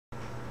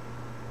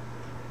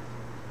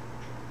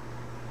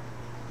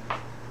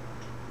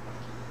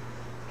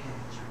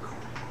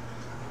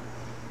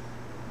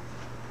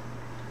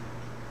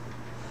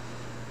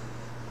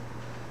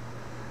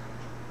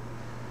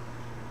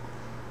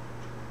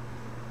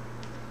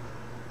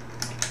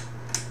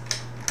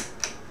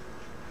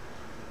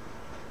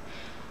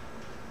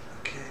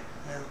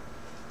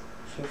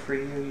for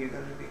you, you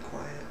gotta be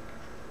quiet.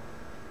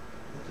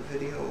 But the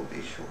video will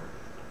be short.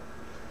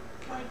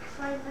 Like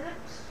 5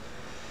 minutes?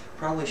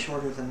 Probably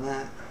shorter than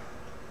that.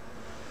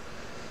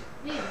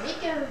 You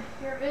make your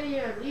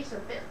video at least a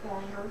bit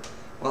longer.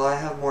 Well, I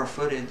have more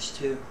footage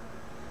too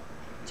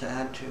to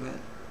add to it.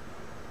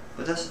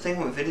 But that's the thing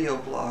with video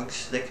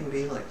blogs, they can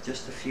be like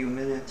just a few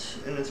minutes,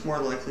 and it's more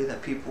likely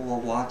that people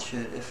will watch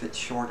it if it's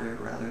shorter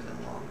rather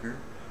than longer.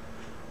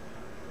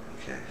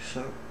 Okay,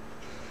 so,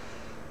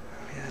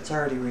 yeah, it's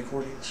already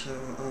recording, so,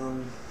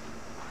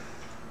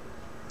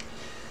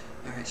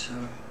 alright, so,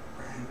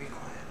 Brian, be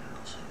quiet, and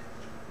I'll say,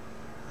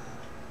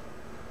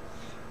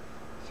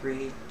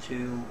 3,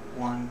 2,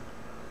 1,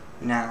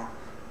 now.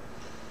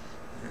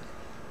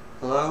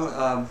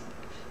 Hello,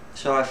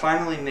 so I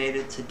finally made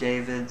it to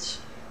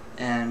David's,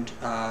 and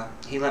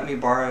he let me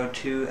borrow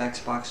 2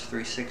 Xbox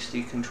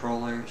 360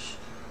 controllers,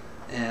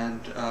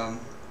 and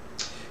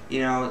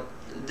you know,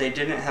 they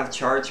didn't have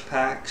charge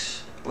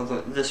packs.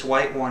 Well, this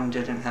white one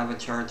didn't have a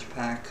charge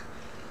pack,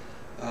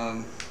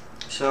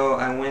 so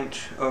I went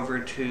over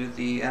to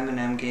the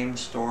M&M game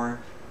store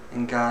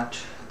and got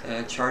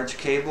a charge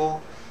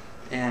cable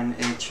and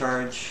a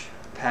charge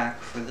pack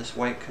for this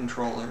white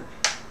controller.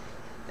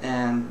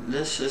 And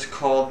this is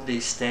called the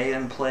Stay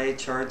and Play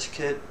charge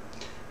kit,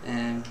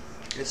 and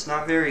it's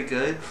not very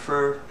good.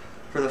 For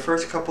the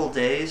first couple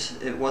days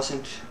it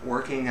wasn't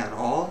working at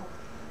all,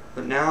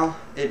 but now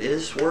it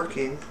is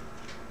working.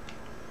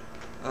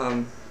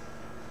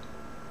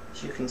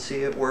 As you can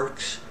see, it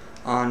works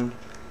on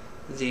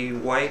the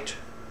white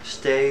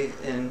Stay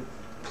and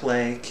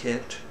Play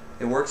kit.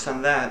 It works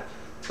on that,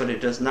 but it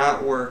does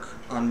not work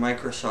on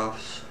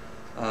Microsoft's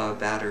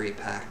battery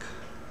pack.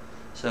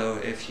 So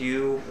if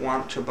you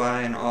want to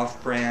buy an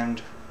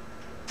off-brand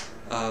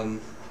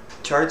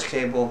charge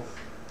cable,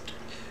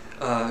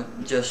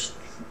 just,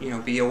 you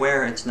know, be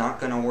aware it's not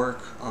going to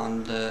work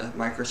on the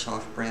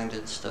Microsoft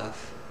branded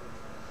stuff.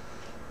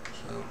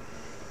 So,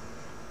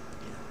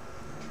 yeah.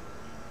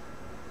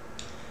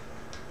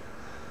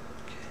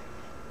 Okay.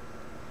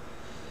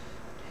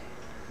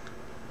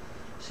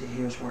 See,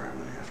 here's where I'm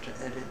going to have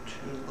to edit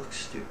and look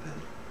stupid.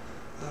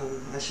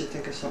 I should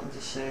think of something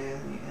to say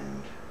in the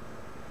end.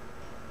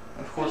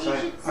 Of course,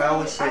 I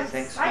always say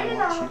thanks for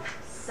watching.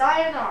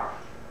 Sayonara.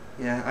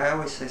 Yeah, I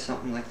always say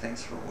something like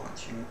thanks for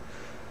watching.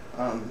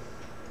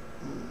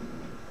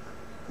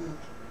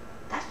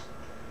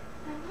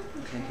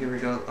 Okay, here we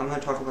go. I'm going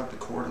to talk about the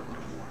chord a little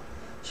more.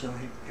 So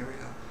here we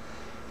go.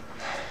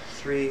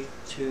 3,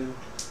 2,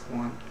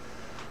 1.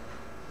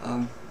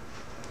 3,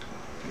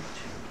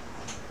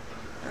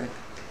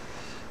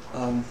 2.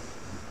 Alright.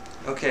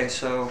 Okay,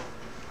 so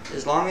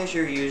as long as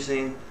you're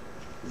using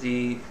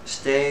the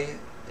Stay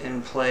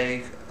and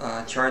Play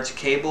charge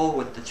cable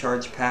with the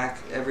charge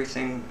pack,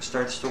 everything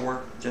starts to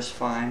work just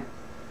fine.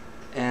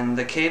 And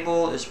the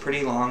cable is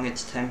pretty long,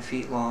 it's 10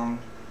 feet long,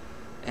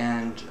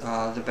 and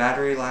the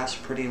battery lasts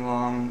pretty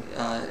long.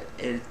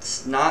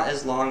 It's not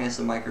as long as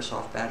the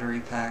Microsoft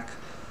battery pack,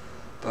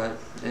 but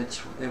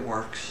it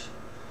works.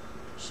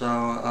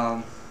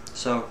 So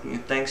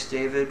thanks,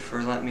 David,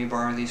 for letting me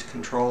borrow these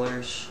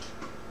controllers,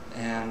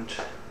 and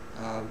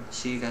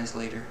see you guys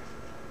later.